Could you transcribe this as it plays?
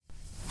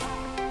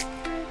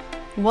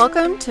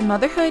Welcome to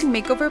Motherhood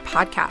Makeover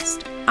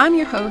Podcast. I'm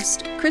your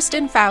host,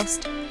 Kristen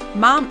Faust,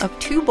 mom of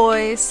 2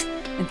 boys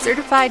and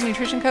certified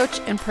nutrition coach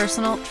and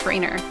personal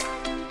trainer.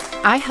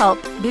 I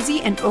help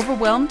busy and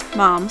overwhelmed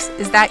moms,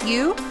 is that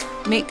you,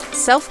 make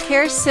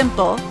self-care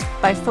simple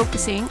by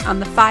focusing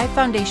on the 5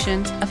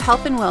 foundations of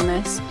health and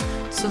wellness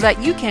so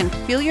that you can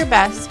feel your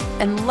best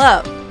and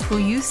love who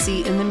you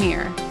see in the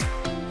mirror.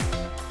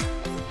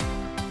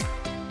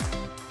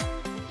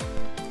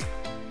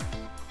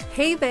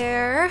 Hey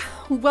there,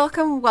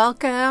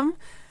 welcome.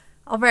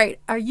 All right,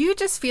 are you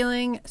just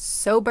feeling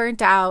so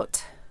burnt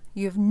out?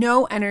 You have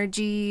no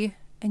energy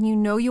and you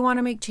know you want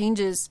to make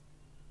changes,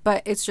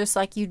 but it's just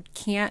like you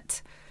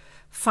can't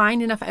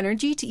find enough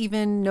energy to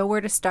even know where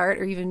to start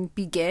or even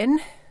begin?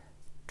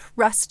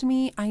 Trust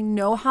me, I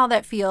know how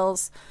that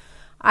feels.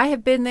 I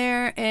have been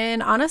there,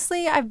 and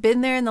honestly, I've been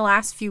there in the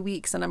last few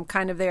weeks, and I'm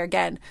kind of there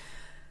again.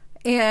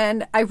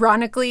 And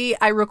ironically,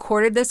 I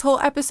recorded this whole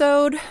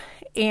episode,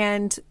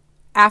 and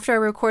after I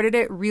recorded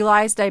it,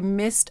 realized I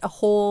missed a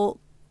whole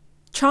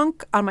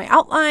chunk on my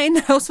outline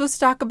that I was supposed to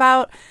talk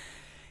about.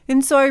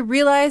 And so I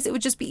realized it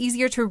would just be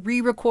easier to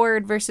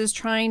re-record versus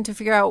trying to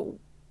figure out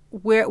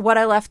what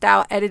I left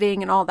out,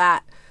 editing and all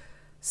that.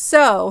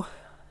 So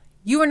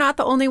you are not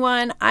the only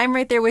one. I'm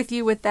right there with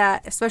you with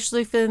that,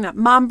 especially feeling that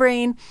mom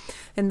brain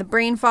and the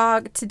brain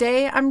fog.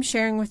 Today, I'm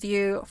sharing with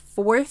you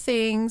 4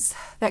 things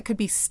that could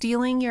be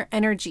stealing your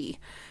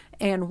energy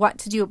and what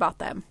to do about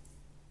them.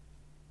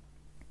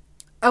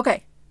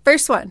 Okay,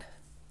 first one,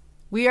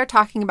 we are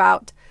talking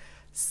about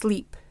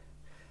sleep.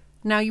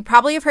 Now, you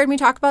probably have heard me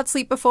talk about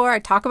sleep before. I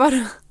talk about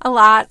it a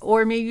lot,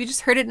 or maybe you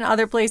just heard it in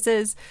other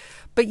places.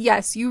 But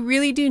yes, you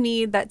really do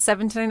need that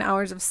 7 to 9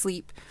 hours of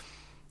sleep.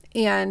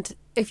 And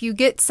if you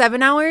get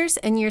 7 hours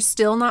and you're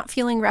still not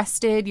feeling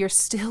rested, you're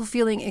still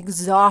feeling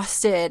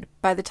exhausted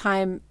by the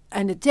time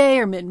end of day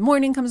or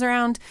mid-morning comes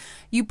around,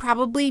 you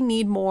probably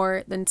need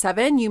more than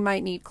 7. You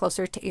might need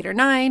closer to 8 or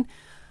 9.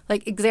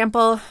 Like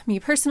example, me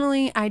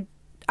personally,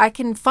 I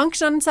can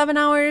function on 7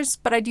 hours,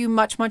 but I do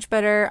much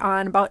better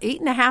on about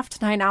 8.5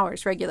 to 9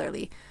 hours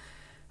regularly.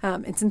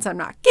 And since I'm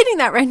not getting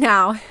that right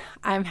now,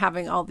 I'm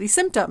having all these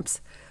symptoms.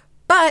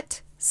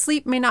 But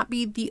sleep may not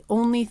be the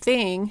only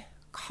thing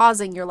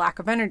causing your lack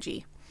of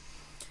energy.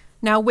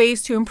 Now,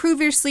 ways to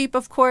improve your sleep,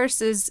 of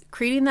course, is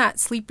creating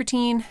that sleep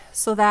routine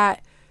so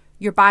that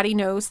your body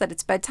knows that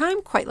it's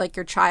bedtime, quite like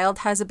your child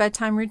has a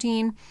bedtime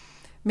routine.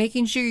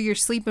 Making sure your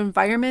sleep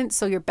environment,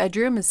 so your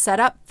bedroom is set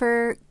up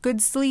for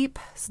good sleep.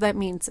 So that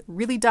means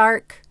really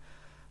dark,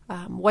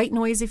 white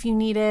noise if you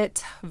need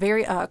it,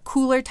 very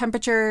cooler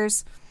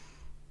temperatures.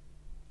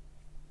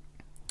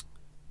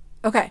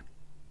 Okay,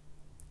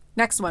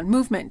 next one,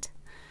 movement.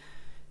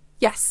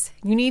 Yes,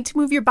 you need to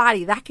move your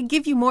body. That can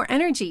give you more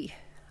energy.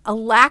 A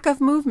lack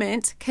of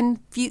movement can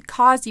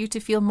cause you to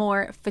feel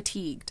more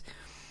fatigued.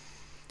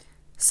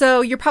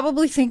 So you're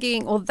probably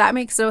thinking, well, that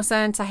makes no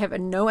sense. I have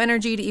no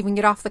energy to even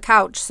get off the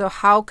couch. So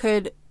how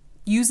could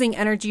using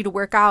energy to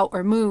work out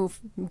or move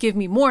give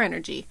me more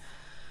energy?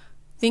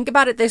 Think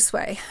about it this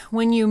way.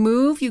 When you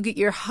move, you get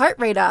your heart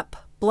rate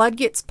up. Blood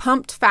gets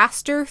pumped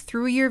faster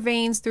through your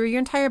veins, through your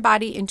entire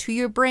body, into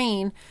your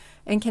brain,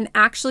 and can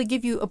actually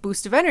give you a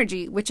boost of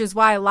energy, which is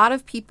why a lot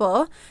of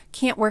people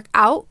can't work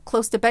out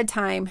close to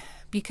bedtime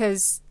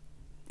because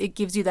it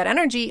gives you that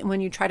energy. And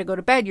when you try to go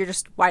to bed, you're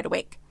just wide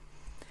awake.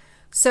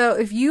 So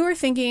if you are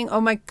thinking,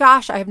 oh my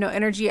gosh, I have no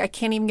energy, I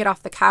can't even get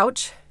off the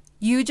couch,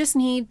 you just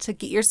need to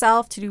get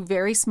yourself to do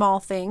very small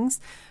things.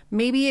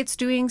 Maybe it's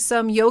doing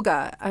some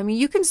yoga. I mean,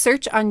 you can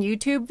search on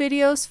YouTube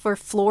videos for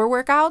floor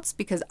workouts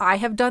because I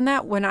have done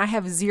that when I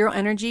have zero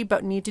energy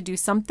but need to do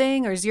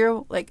something or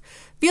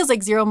feels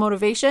like zero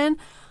motivation.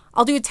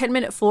 I'll do a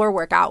 10-minute floor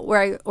workout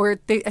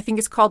I think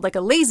it's called like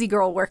a lazy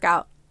girl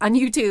workout on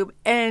YouTube,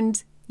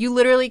 and you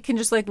literally can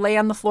just like lay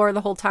on the floor the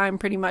whole time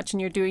pretty much,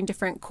 and you're doing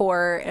different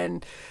core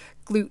and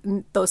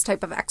gluten, those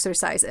type of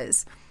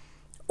exercises.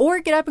 Or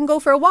get up and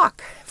go for a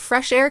walk.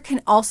 Fresh air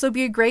can also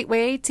be a great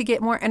way to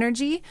get more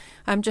energy.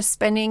 Just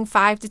spending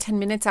 5 to 10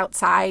 minutes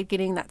outside,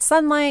 getting that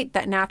sunlight,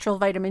 that natural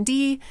vitamin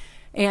D,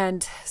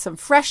 and some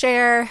fresh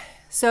air.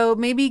 So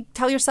maybe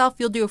tell yourself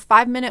you'll do a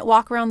 5-minute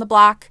walk around the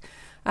block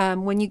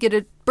when you get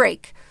a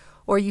break,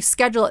 or you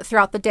schedule it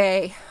throughout the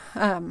day.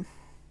 And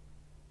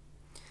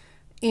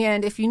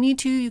if you need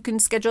to, you can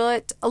schedule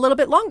it a little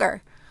bit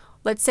longer.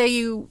 Let's say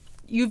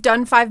you've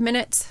done 5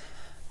 minutes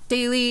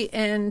daily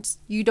and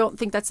you don't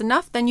think that's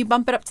enough, then you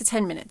bump it up to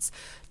 10 minutes.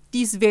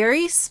 These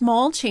very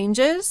small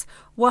changes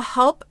will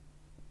help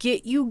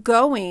get you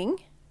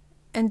going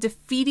and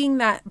defeating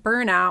that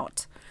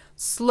burnout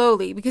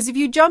slowly. Because if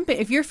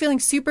you're feeling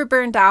super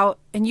burned out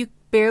and you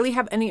barely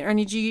have any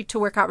energy to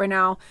work out right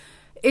now,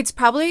 it's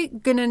probably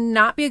going to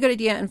not be a good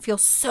idea and feel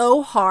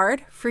so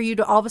hard for you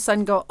to all of a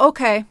sudden go,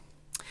 okay,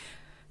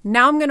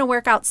 now I'm going to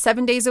work out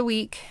 7 days a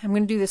week. I'm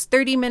going to do this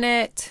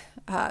 30-minute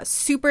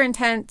super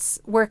intense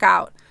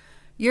workout.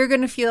 You're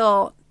going to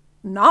feel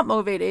not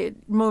motivated.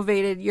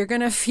 You're going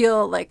to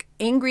feel like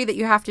angry that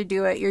you have to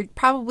do it. You're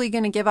probably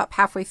going to give up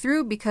halfway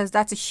through because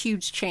that's a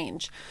huge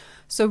change.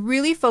 So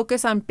really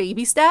focus on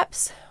baby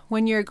steps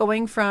when you're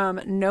going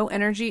from no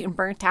energy and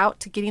burnt out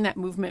to getting that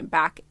movement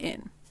back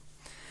in.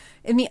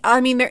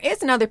 There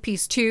is another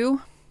piece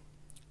too.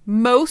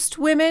 Most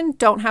women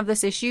don't have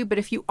this issue, but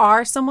if you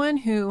are someone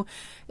who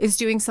is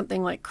doing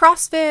something like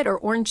CrossFit or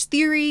Orange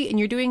Theory and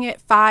you're doing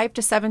it 5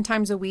 to 7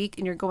 times a week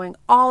and you're going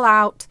all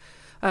out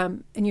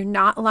and you're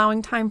not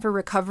allowing time for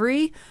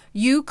recovery,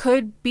 you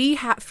could be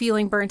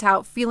feeling burnt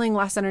out, feeling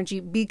less energy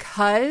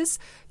because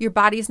your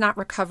body's not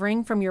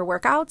recovering from your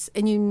workouts,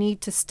 and you need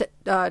to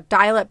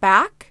dial it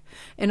back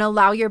and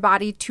allow your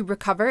body to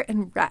recover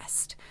and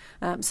rest.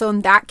 So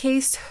in that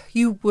case,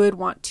 you would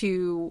want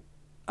to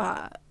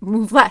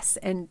move less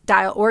and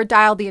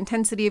dial the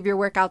intensity of your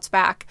workouts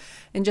back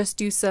and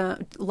just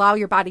allow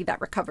your body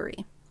that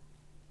recovery.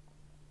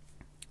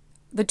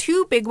 The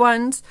 2 big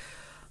ones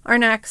are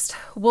next.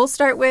 We'll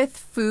start with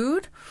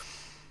food.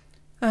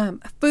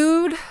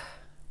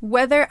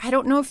 Whether, I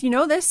don't know if you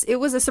know this, it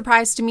was a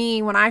surprise to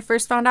me when I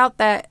first found out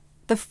that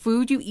the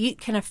food you eat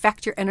can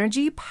affect your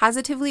energy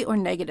positively or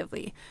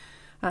negatively.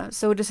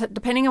 So just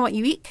depending on what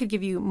you eat could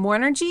give you more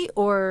energy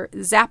or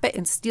zap it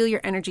and steal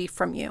your energy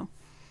from you.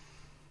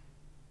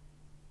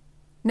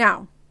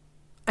 Now,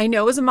 I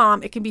know as a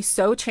mom, it can be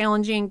so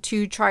challenging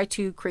to try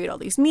to create all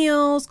these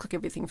meals, cook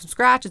everything from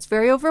scratch. It's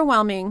very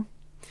overwhelming.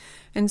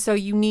 And so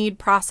you need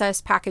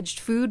processed packaged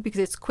food because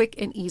it's quick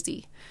and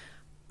easy.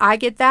 I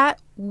get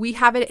that. We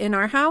have it in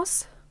our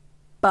house,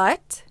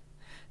 but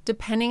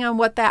depending on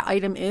what that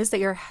item is that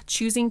you're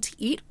choosing to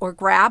eat or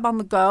grab on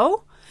the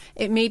go,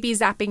 it may be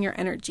zapping your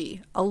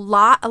energy. A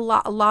lot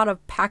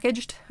of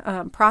packaged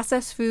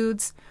processed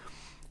foods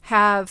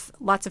have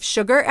lots of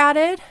sugar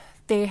added.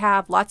 They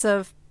have lots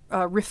of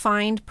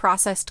refined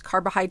processed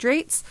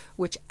carbohydrates,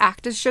 which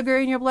act as sugar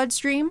in your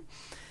bloodstream.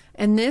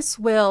 And this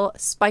will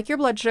spike your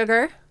blood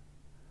sugar,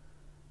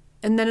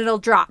 and then it'll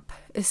drop,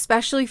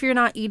 especially if you're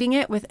not eating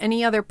it with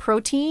any other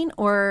protein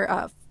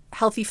or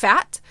healthy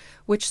fat,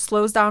 which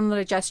slows down the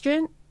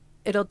digestion.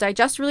 It'll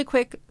digest really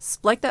quick,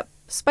 spike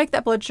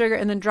that blood sugar,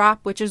 and then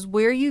drop, which is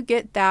where you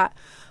get that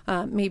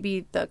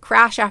maybe the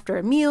crash after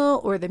a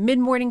meal, or the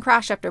mid-morning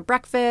crash after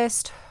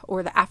breakfast,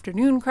 or the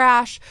afternoon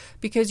crash,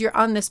 because you're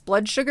on this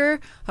blood sugar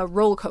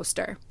roller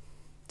coaster.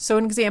 So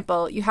an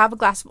example, you have a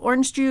glass of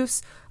orange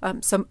juice,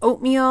 some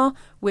oatmeal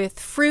with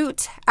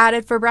fruit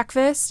added for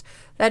breakfast.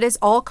 That is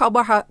all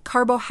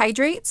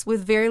carbohydrates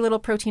with very little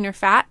protein or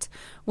fat,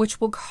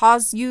 which will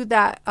cause you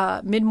that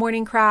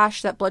mid-morning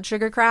crash, that blood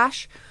sugar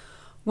crash.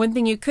 One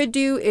thing you could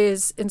do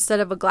is, instead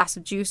of a glass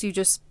of juice, you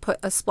just put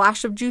a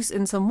splash of juice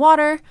in some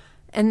water.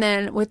 And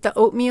then with the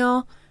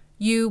oatmeal,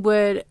 you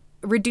would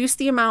reduce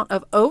the amount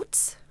of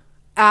oats,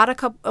 add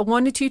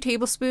 1 to 2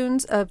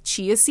 tablespoons of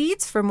chia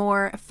seeds for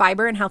more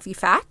fiber and healthy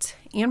fat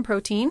and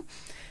protein.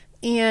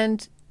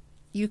 And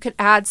you could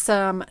add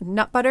some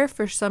nut butter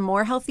for some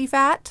more healthy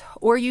fat,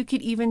 or you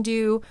could even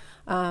do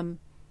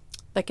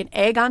like an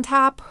egg on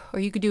top, or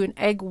you could do an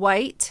egg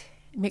white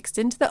mixed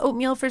into the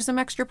oatmeal for some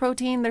extra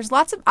protein. There's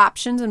lots of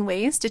options and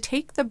ways to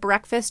take the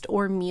breakfast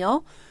or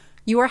meal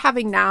you are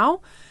having now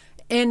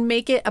and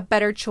make it a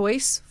better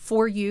choice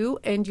for you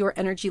and your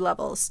energy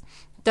levels.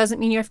 Doesn't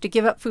mean you have to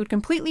give up food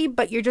completely,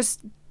 but you're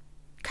just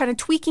kind of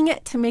tweaking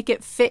it to make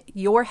it fit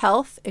your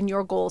health and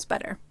your goals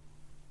better.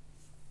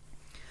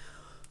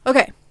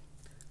 Okay,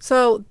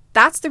 so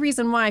that's the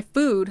reason why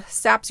food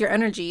saps your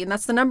energy. And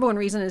that's the number one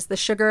reason, is the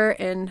sugar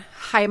and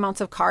high amounts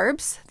of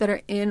carbs that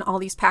are in all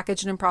these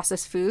packaged and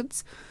processed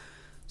foods.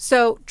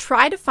 So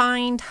try to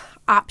find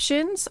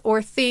options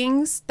or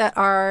things that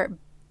are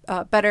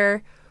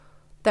better,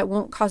 that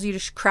won't cause you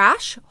to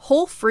crash.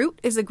 Whole fruit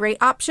is a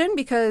great option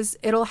because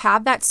it'll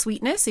have that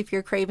sweetness if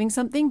you're craving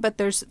something,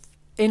 but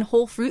in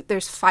whole fruit,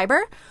 there's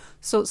fiber.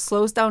 So it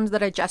slows down the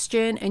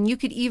digestion. And you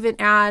could even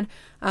add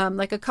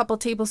like a couple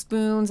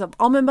tablespoons of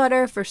almond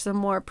butter for some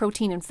more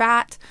protein and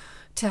fat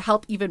to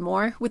help even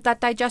more with that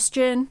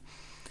digestion.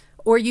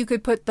 Or you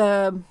could put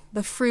the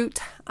fruit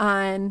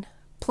on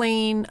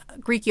plain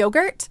Greek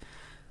yogurt,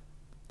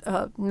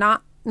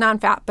 not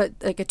non-fat, but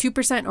like a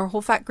 2% or whole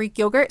fat Greek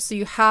yogurt. So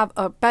you have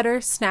a better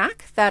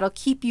snack that'll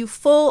keep you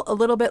full a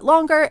little bit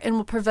longer and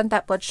will prevent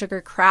that blood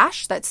sugar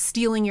crash that's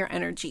stealing your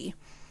energy.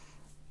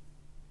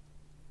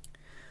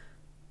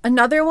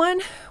 Another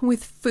one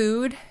with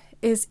food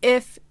is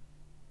if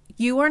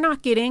you are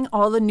not getting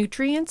all the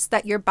nutrients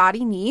that your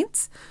body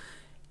needs.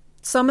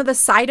 Some of the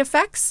side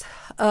effects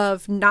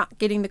of not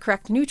getting the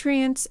correct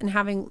nutrients and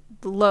having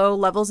low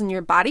levels in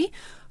your body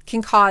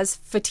can cause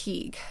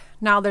fatigue.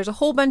 Now, there's a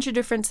whole bunch of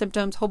different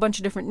symptoms, whole bunch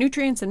of different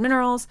nutrients and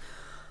minerals.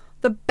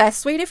 The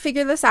best way to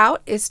figure this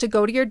out is to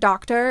go to your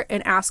doctor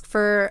and ask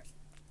for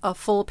a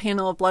full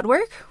panel of blood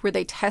work where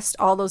they test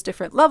all those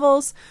different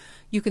levels.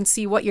 You can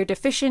see what you're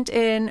deficient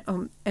in,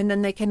 and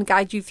then they can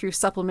guide you through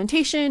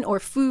supplementation or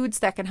foods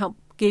that can help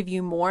give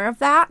you more of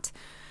that.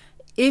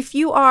 If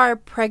you are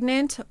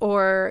pregnant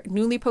or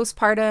newly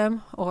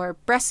postpartum or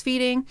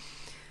breastfeeding,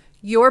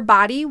 your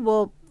body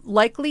will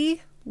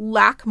likely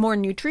lack more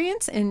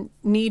nutrients and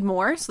need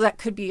more. So that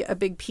could be a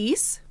big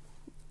piece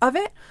of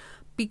it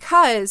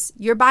because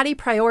your body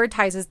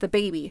prioritizes the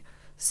baby.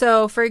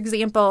 So for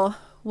example,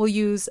 will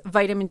use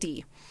vitamin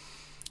D.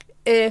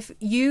 If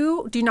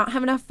you do not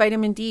have enough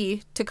vitamin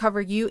D to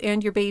cover you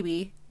and your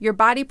baby, your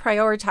body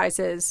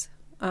prioritizes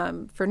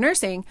for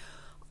nursing,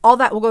 all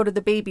that will go to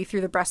the baby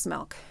through the breast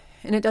milk.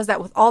 And it does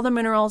that with all the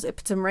minerals. It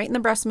puts them right in the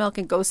breast milk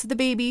and goes to the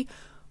baby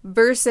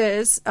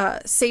versus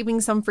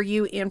saving some for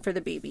you and for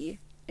the baby.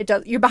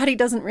 Your body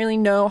doesn't really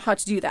know how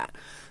to do that.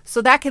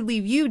 So that could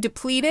leave you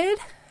depleted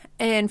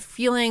and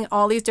feeling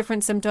all these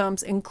different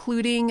symptoms,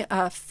 including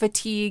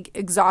fatigue,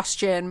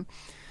 exhaustion,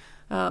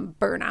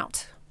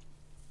 burnout.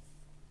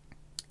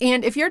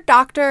 And if your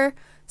doctor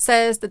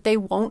says that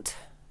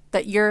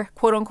that you're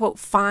quote unquote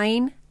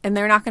fine and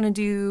they're not going to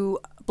do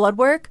blood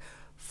work,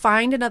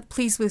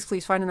 please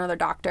find another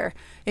doctor.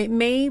 It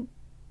may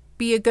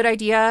be a good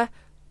idea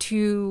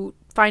to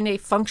find a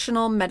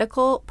functional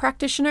medical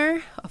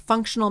practitioner, a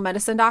functional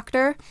medicine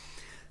doctor.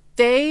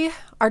 They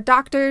are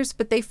doctors,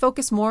 but they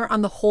focus more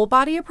on the whole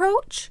body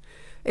approach.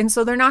 And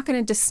so they're not going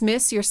to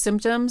dismiss your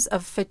symptoms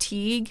of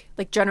fatigue,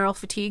 like general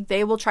fatigue.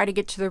 They will try to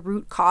get to the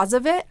root cause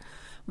of it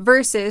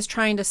versus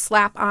trying to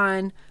slap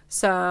on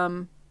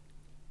some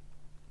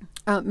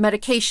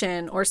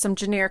medication or some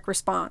generic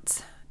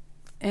response.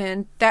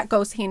 And that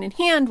goes hand in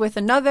hand with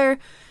another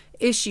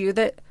issue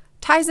that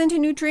ties into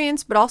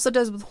nutrients, but also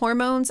does with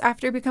hormones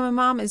after you become a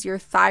mom, is your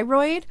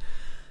thyroid.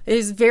 It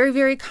is very,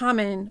 very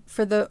common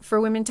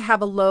for women to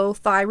have a low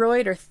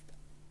thyroid or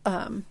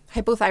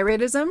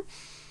hypothyroidism.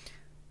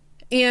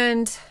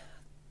 And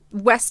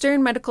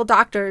Western medical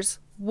doctors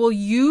will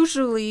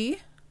usually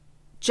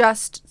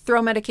just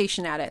throw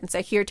medication at it and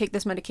say, here, take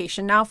this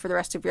medication now for the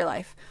rest of your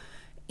life.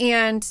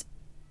 And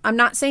I'm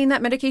not saying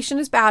that medication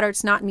is bad or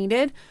it's not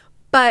needed,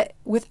 but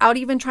without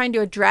even trying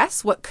to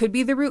address what could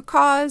be the root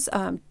cause,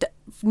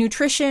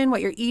 nutrition, what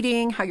you're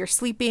eating, how you're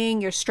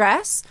sleeping, your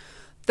stress,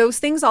 those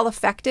things all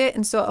affect it.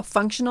 And so a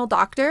functional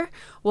doctor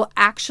will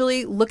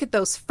actually look at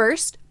those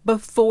first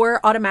before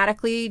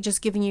automatically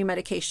just giving you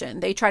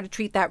medication. They try to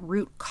treat that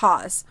root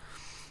cause.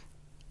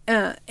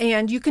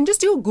 And you can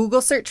just do a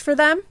Google search for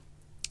them.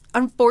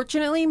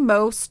 Unfortunately,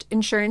 most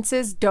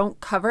insurances don't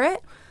cover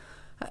it.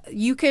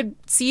 You could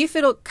see if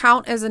it'll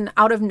count as an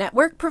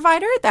out-of-network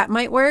provider. That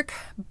might work.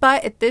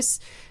 But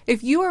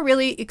if you are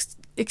really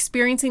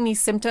experiencing these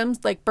symptoms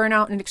like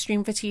burnout and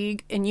extreme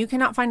fatigue and you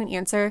cannot find an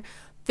answer,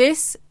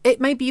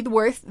 it might be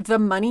worth the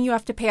money you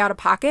have to pay out of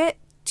pocket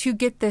to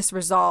get this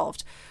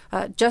resolved,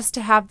 just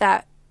to have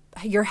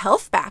your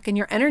health back and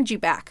your energy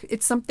back.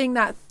 It's something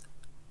that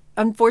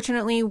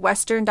unfortunately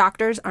Western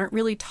doctors aren't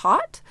really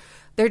taught.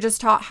 They're just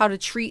taught how to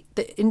treat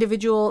the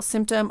individual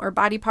symptom or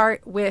body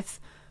part with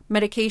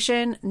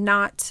medication,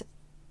 not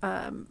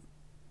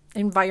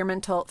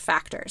environmental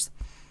factors.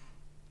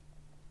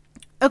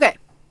 Okay.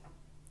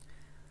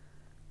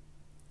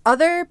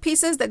 Other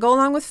pieces that go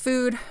along with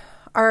food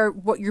are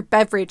what your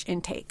beverage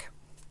intake.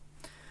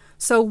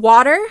 So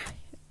water,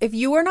 if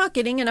you are not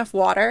getting enough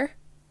water,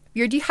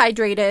 you're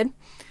dehydrated,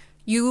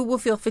 you will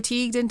feel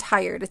fatigued and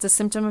tired. It's a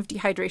symptom of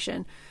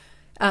dehydration.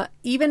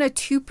 Even a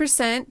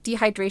 2%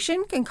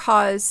 dehydration can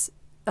cause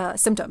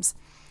symptoms.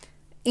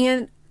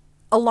 And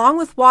along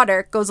with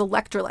water goes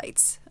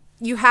electrolytes.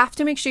 You have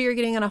to make sure you're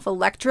getting enough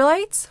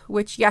electrolytes,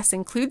 which, yes,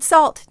 include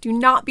salt. Do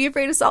not be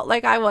afraid of salt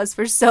like I was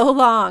for so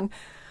long.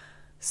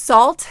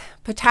 Salt,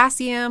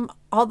 potassium,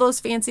 all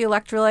those fancy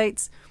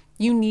electrolytes,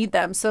 you need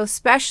them. So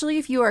especially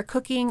if you are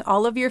cooking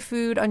all of your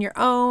food on your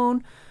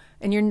own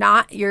and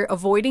you're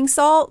avoiding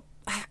salt.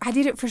 I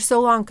did it for so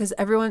long because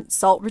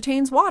salt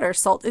retains water.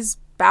 Salt is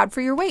bad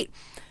for your weight.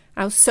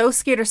 I was so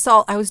scared of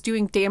salt. I was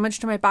doing damage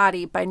to my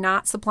body by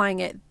not supplying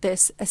it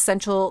this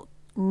essential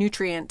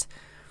nutrient.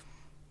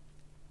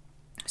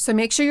 So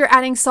make sure you're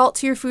adding salt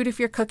to your food if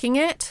you're cooking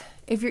it.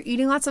 If you're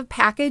eating lots of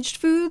packaged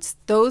foods,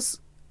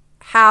 those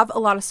have a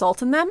lot of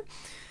salt in them.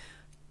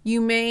 You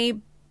may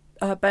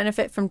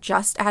benefit from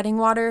just adding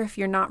water if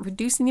you're not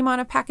reducing the amount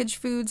of packaged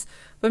foods,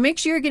 but make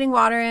sure you're getting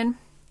water in.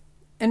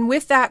 And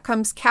with that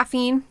comes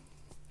caffeine.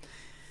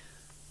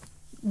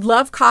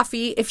 Love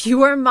coffee. If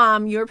you are a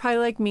mom, you're probably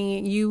like me.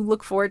 You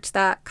look forward to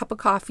that cup of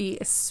coffee,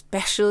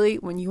 especially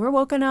when you are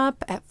woken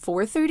up at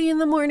 4:30 in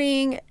the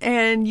morning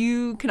and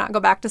you cannot go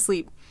back to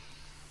sleep.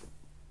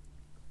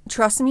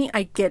 Trust me,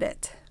 I get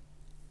it.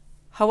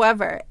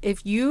 However,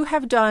 if you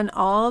have done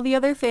all the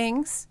other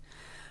things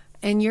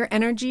and your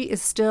energy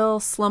is still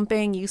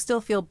slumping, you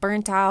still feel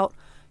burnt out,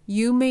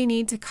 you may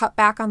need to cut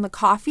back on the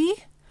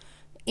coffee,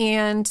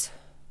 and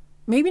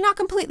maybe not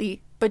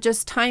completely, but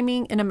just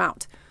timing and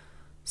amount.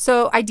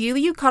 So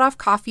ideally you cut off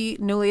coffee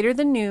no later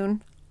than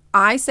noon.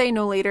 I say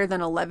no later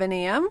than 11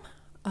 a.m.,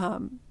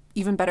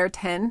 even better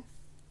 10.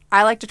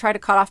 I like to try to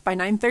cut off by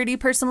 9:30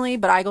 personally,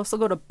 but I also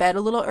go to bed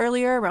a little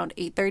earlier, around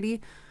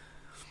 8:30.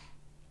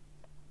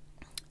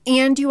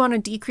 And you want to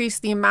decrease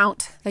the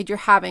amount that you're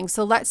having.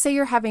 So let's say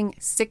you're having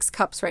 6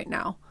 cups right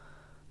now.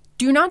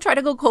 Do not try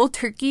to go cold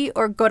turkey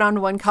or go down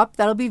to 1 cup.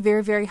 That'll be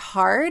very, very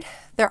hard.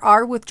 There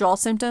are withdrawal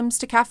symptoms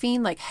to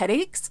caffeine like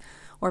headaches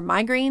or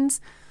migraines.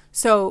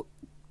 So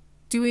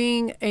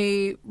doing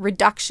a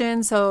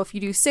reduction. So if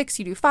you do 6,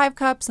 you do 5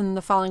 cups, and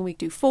the following week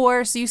do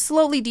 4. So you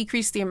slowly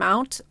decrease the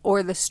amount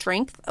or the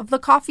strength of the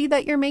coffee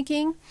that you're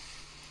making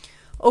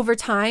over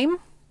time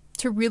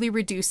to really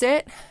reduce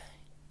it.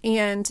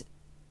 And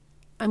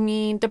I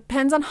mean,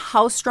 depends on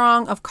how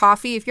strong of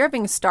coffee. If you're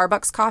having a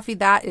Starbucks coffee,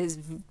 that is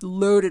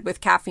loaded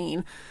with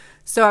caffeine.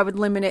 So I would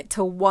limit it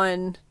to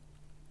 1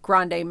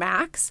 grande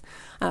max.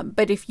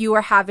 But if you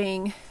are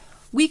having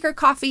weaker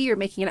coffee, you're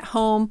making it at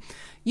home,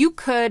 you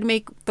could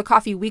make the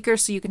coffee weaker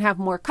so you can have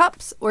more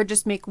cups, or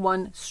just make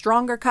 1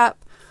 stronger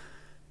cup.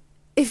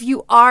 If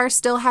you are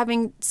still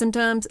having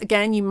symptoms,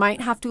 again, you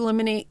might have to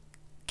eliminate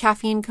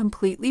caffeine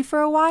completely for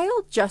a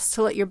while just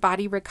to let your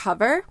body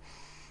recover.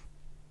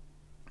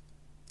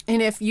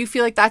 And if you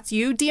feel like that's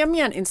you, DM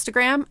me on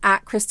Instagram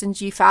at Kristen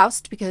G.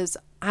 Faust, because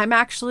I'm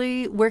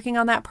actually working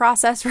on that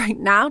process right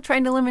now,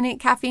 trying to eliminate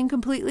caffeine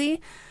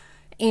completely.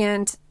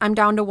 And I'm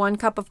down to 1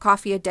 cup of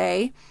coffee a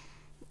day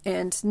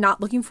and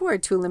not looking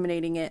forward to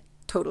eliminating it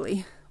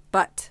totally.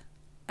 But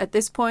at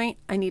this point,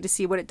 I need to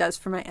see what it does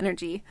for my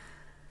energy.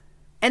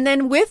 And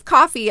then with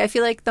coffee, I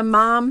feel like the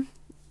mom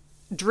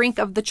drink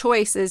of the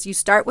choice is you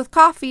start with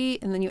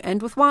coffee and then you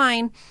end with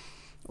wine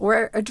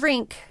or a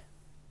drink.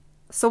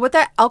 So what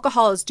that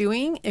alcohol is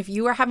doing, if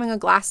you are having a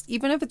glass,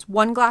 even if it's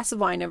 1 glass of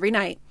wine every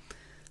night,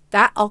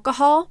 that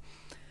alcohol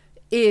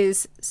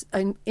is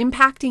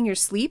impacting your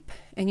sleep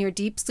and your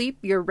deep sleep,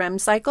 your REM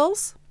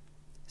cycles.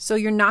 So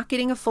you're not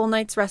getting a full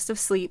night's rest of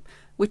sleep,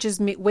 which is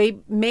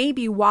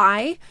maybe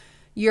why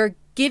you're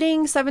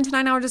getting 7 to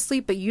 9 hours of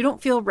sleep, but you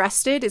don't feel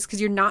rested. Is because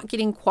you're not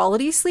getting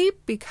quality sleep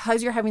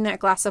because you're having that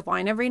glass of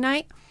wine every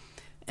night.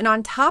 And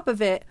on top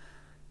of it,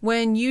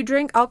 when you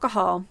drink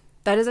alcohol,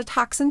 that is a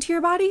toxin to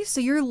your body.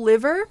 So your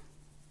liver,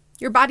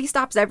 your body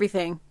stops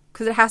everything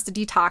because it has to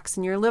detox,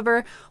 and your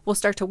liver will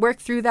start to work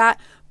through that.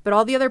 But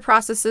all the other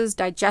processes,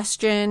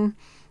 digestion,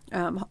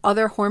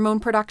 other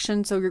hormone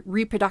production, so your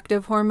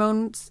reproductive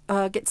hormones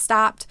get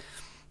stopped,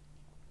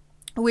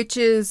 which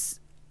is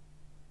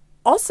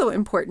also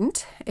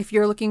important if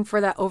you're looking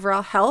for that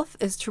overall health,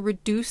 is to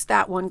reduce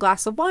that 1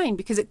 glass of wine,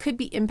 because it could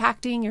be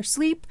impacting your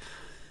sleep,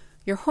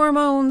 your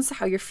hormones,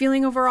 how you're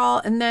feeling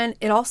overall. And then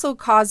it also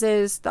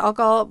causes, the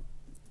alcohol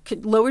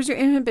lowers your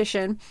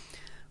inhibition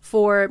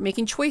for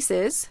making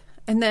choices.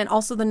 And then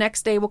also the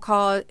next day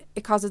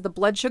it causes the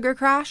blood sugar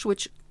crash,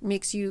 which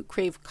makes you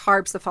crave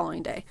carbs the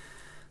following day.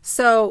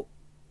 So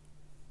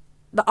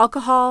the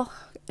alcohol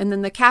and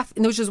then the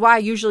caffeine, which is why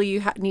usually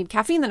you need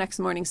caffeine the next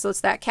morning. So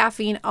it's that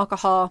caffeine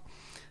alcohol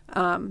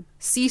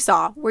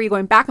seesaw where you're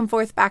going back and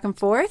forth, back and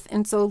forth.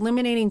 And so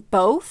eliminating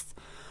both,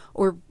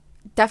 or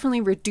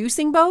definitely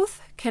reducing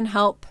both, can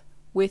help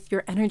with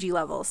your energy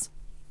levels.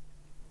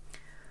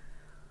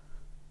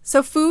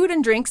 So food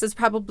and drinks is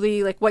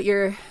probably like what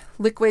your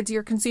liquids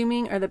you're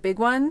consuming are the big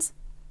ones.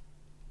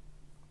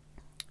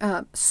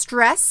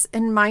 Stress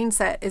and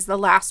mindset is the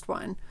last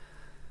one.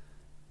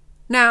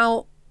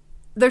 Now,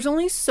 there's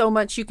only so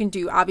much you can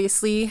do.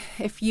 Obviously,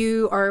 if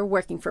you are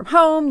working from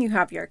home, you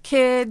have your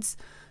kids,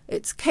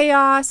 it's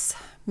chaos.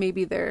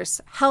 Maybe there's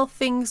health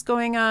things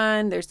going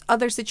on. There's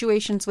other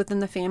situations within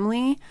the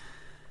family.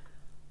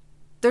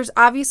 There's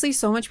obviously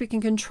so much we can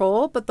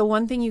control, but the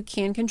one thing you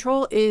can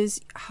control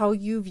is how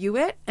you view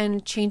it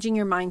and changing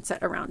your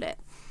mindset around it.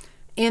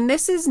 And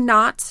this is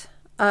not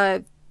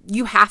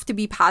you have to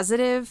be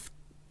positive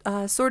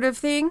sort of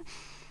thing.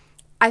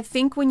 I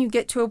think when you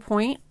get to a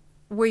point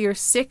where you're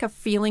sick of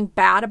feeling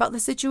bad about the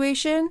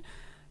situation,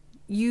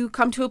 you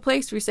come to a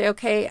place where you say,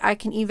 okay, I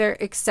can either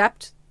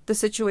accept the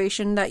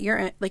situation that you're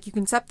in, like you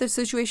can accept the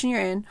situation you're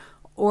in,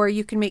 or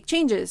you can make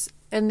changes.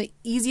 And the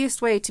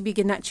easiest way to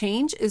begin that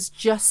change is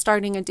just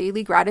starting a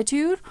daily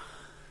gratitude.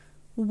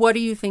 What are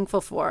you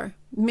thankful for?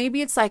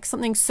 Maybe it's like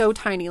something so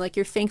tiny, like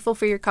you're thankful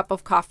for your cup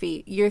of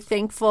coffee. You're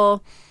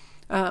thankful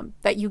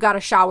that you got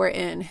a shower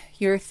in.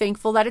 You're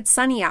thankful that it's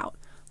sunny out.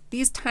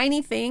 These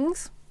tiny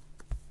things.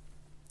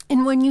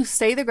 And when you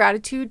say the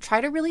gratitude,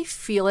 try to really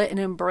feel it and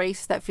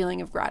embrace that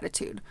feeling of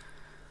gratitude.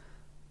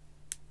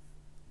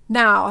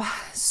 Now,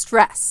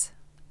 stress.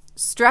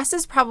 Stress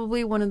is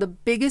probably one of the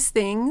biggest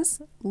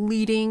things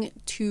leading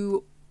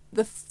to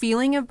the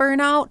feeling of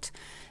burnout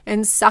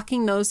and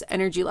sucking those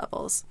energy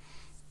levels.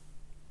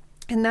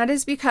 And that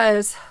is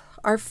because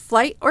our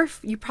flight, or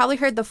you probably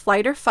heard the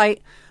flight or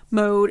fight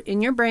mode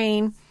in your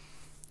brain.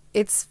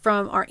 It's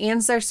from our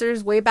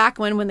ancestors way back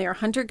when they were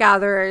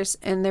hunter-gatherers,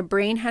 and their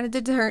brain had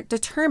to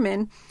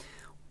determine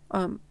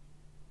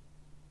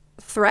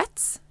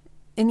threats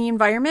in the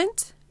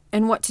environment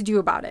and what to do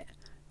about it,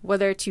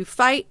 whether to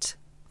fight,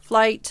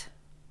 flight,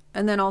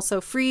 and then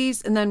also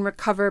freeze, and then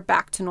recover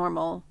back to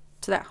normal,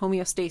 to that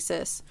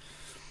homeostasis.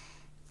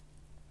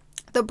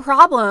 The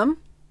problem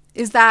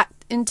is that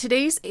in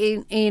today's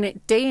day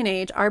and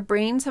age, our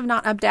brains have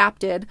not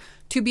adapted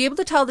to be able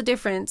to tell the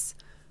difference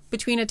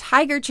between a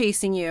tiger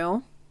chasing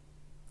you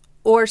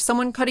or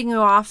someone cutting you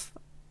off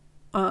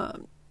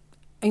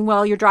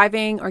while you're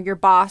driving, or your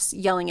boss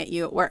yelling at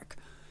you at work.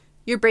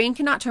 Your brain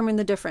cannot determine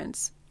the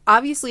difference.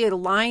 obviously a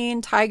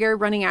lion, tiger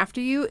running after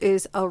you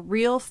is a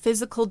real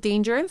physical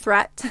danger and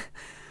threat.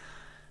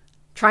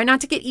 Try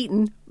not to get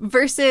eaten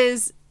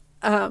versus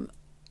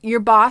your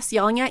boss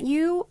yelling at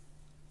you.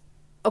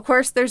 Of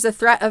course, there's a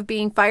threat of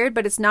being fired,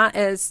 but it's not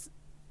as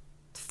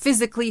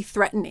physically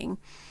threatening.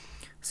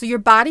 So your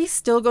body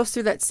still goes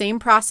through that same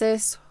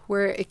process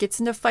where it gets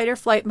into fight or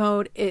flight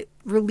mode. It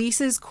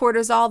releases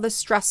cortisol, the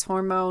stress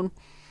hormone,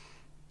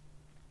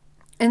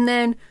 and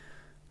then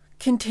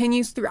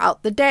continues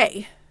throughout the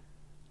day.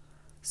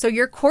 So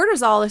your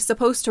cortisol is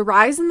supposed to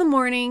rise in the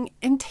morning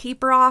and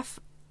taper off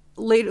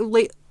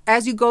late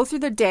as you go through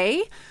the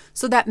day,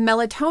 so that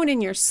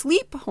melatonin, your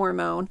sleep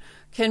hormone,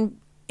 can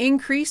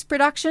increase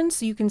production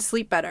so you can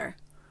sleep better.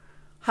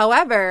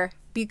 However,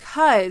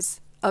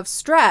 because of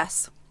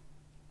stress,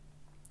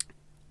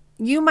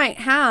 you might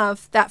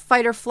have that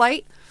fight or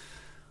flight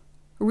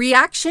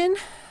reaction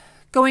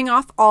going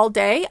off all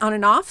day, on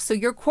and off. So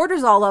your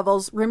cortisol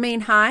levels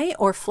remain high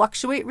or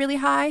fluctuate really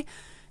high.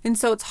 And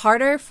so it's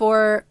harder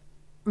for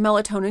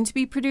melatonin to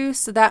be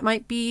produced. So that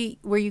might be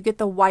where you get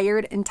the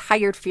wired and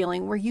tired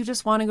feeling, where you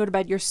just want to go to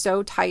bed. You're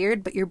so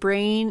tired, but your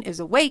brain is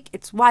awake,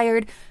 it's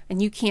wired,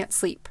 and you can't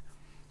sleep.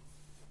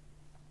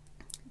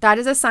 That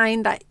is a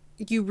sign that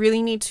you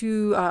really need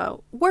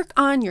to work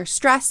on your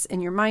stress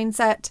and your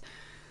mindset.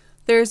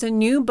 There's a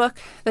new book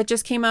that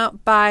just came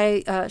out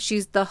by,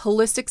 she's the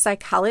holistic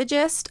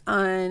psychologist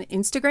on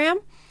Instagram.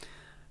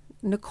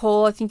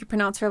 Nicole, I think you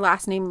pronounce her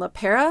last name,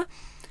 LaPera.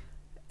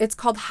 It's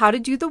called How to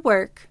Do the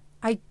Work.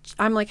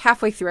 I'm like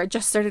halfway through. I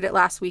just started it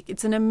last week.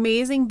 It's an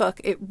amazing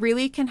book. It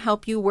really can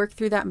help you work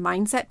through that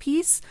mindset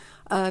piece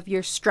of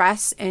your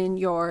stress and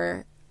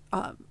your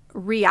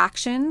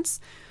reactions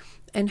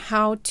and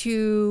how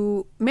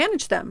to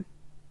manage them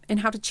and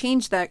how to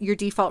change your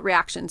default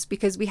reactions,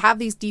 because we have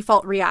these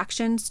default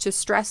reactions to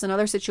stress and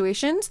other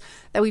situations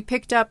that we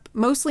picked up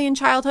mostly in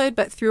childhood,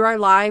 but through our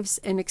lives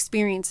and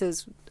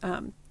experiences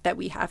that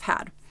we have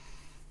had.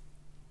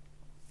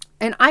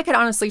 And I could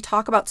honestly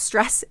talk about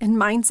stress and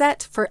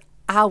mindset for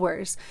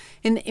hours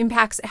and the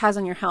impacts it has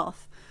on your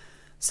health.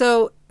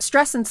 So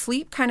stress and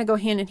sleep kind of go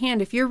hand in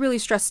hand. If you're really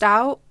stressed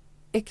out,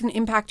 it can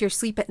impact your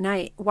sleep at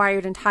night,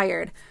 wired and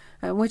tired,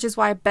 which is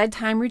why a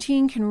bedtime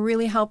routine can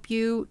really help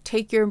you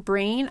take your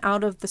brain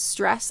out of the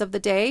stress of the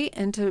day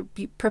and to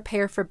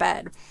prepare for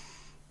bed.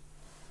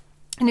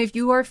 And if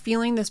you are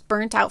feeling this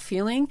burnt out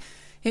feeling,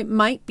 it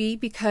might be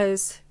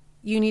because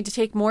you need to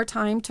take more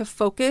time to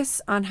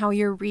focus on how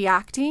you're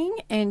reacting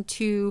and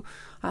to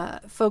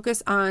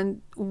focus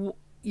on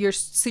your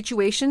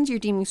situations you're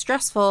deeming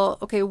stressful.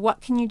 Okay,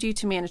 what can you do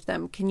to manage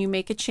them? Can you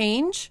make a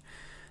change?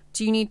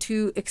 Do you need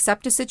to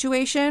accept a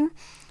situation?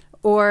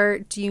 Or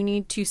do you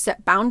need to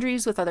set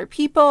boundaries with other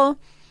people?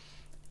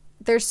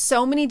 There's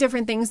so many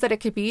different things that it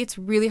could be. It's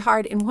really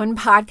hard in one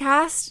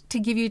podcast to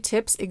give you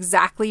tips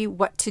exactly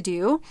what to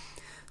do.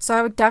 So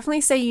I would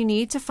definitely say you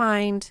need to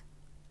find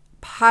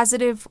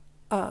positive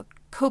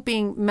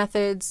coping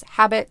methods,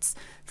 habits,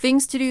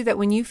 things to do that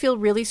when you feel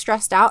really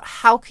stressed out,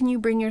 how can you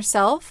bring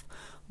yourself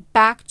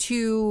back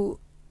to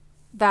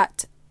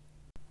that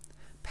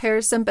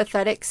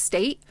parasympathetic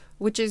state,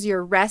 which is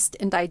your rest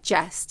and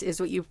digest, is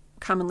what you've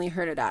commonly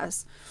heard it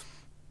as.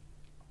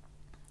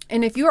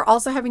 And if you are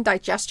also having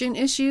digestion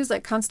issues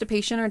like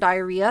constipation or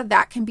diarrhea,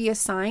 that can be a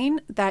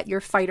sign that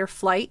your fight or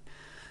flight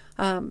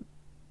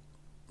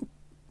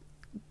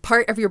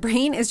part of your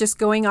brain is just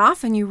going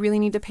off and you really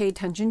need to pay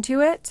attention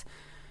to it.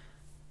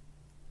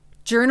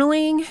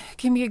 Journaling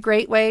can be a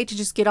great way to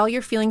just get all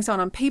your feelings out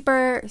on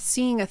paper.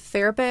 Seeing a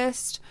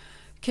therapist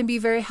can be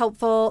very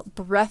helpful.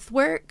 Breath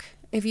work,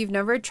 if you've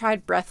never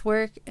tried breath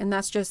work, and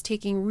that's just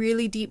taking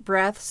really deep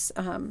breaths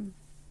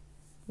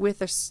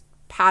with a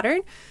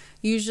pattern.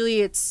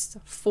 Usually it's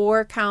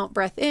 4 count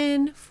breath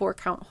in, 4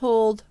 count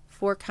hold,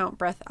 4 count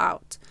breath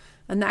out.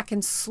 And that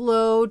can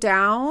slow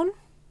down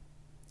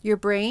your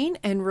brain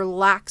and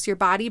relax your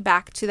body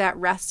back to that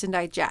rest and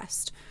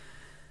digest.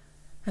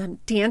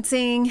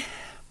 Dancing,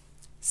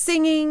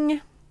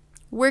 singing,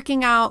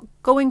 working out,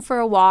 going for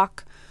a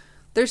walk.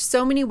 There's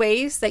so many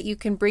ways that you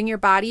can bring your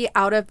body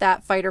out of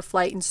that fight or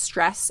flight and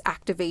stress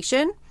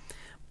activation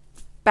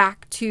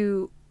back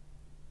to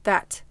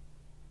that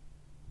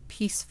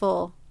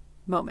peaceful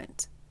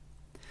moment.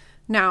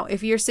 Now,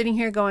 if you're sitting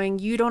here going,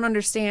 you don't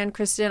understand,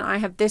 Kristen, I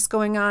have this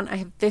going on, I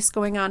have this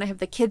going on, I have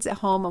the kids at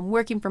home, I'm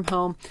working from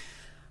home,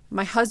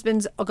 my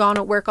husband's gone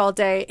at work all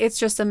day, it's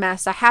just a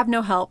mess, I have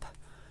no help.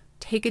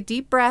 Take a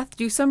deep breath,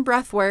 do some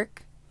breath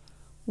work.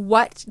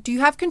 What do you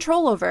have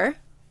control over?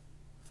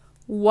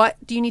 What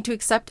do you need to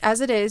accept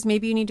as it is?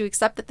 Maybe you need to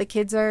accept that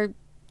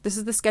this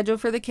is the schedule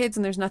for the kids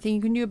and there's nothing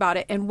you can do about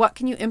it. And what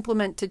can you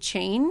implement to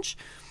change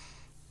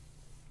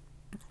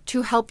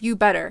to help you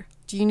better?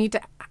 Do you need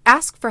to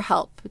ask for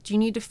help? Do you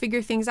need to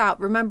figure things out?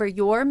 Remember,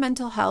 your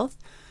mental health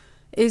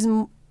is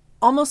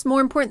almost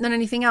more important than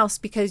anything else,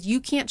 because you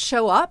can't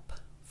show up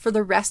for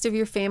the rest of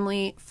your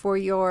family, for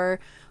your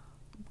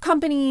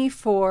company,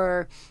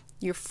 for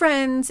your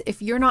friends,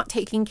 if you're not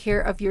taking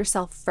care of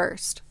yourself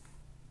first.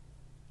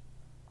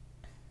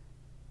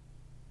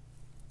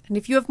 And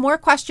if you have more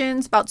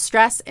questions about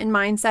stress and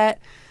mindset,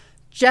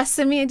 just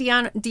send me a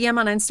DM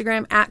on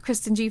Instagram at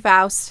Kristen G.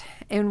 Faust,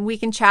 and we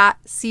can chat,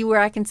 see where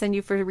I can send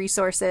you for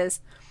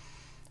resources.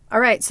 All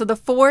right, so to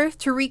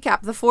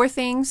recap, the 4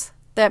 things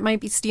that might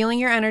be stealing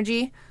your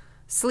energy: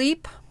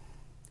 sleep,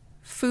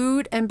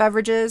 food and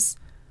beverages,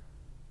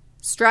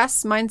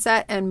 stress,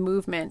 mindset, and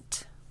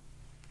movement.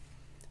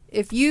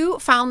 If you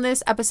found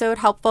this episode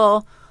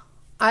helpful,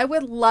 I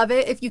would love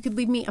it if you could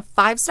leave me a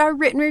 5-star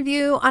written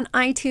review on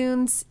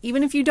iTunes.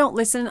 Even if you don't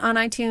listen on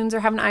iTunes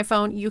or have an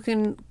iPhone, you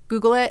can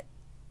Google it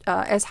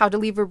as how to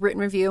leave a written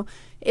review.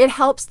 It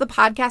helps the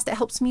podcast. It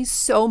helps me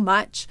so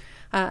much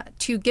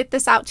to get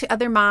this out to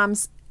other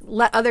moms,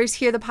 let others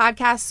hear the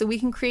podcast so we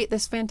can create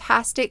this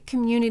fantastic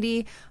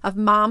community of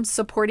moms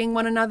supporting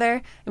one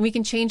another, and we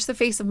can change the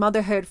face of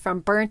motherhood from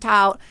burnt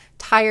out,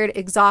 tired,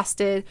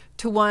 exhausted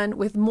to one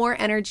with more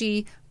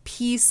energy,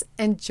 peace,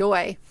 and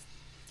joy.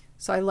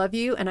 So I love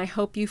you, and I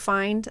hope you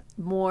find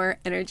more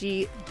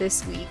energy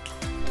this week.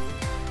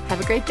 Have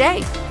a great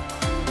day.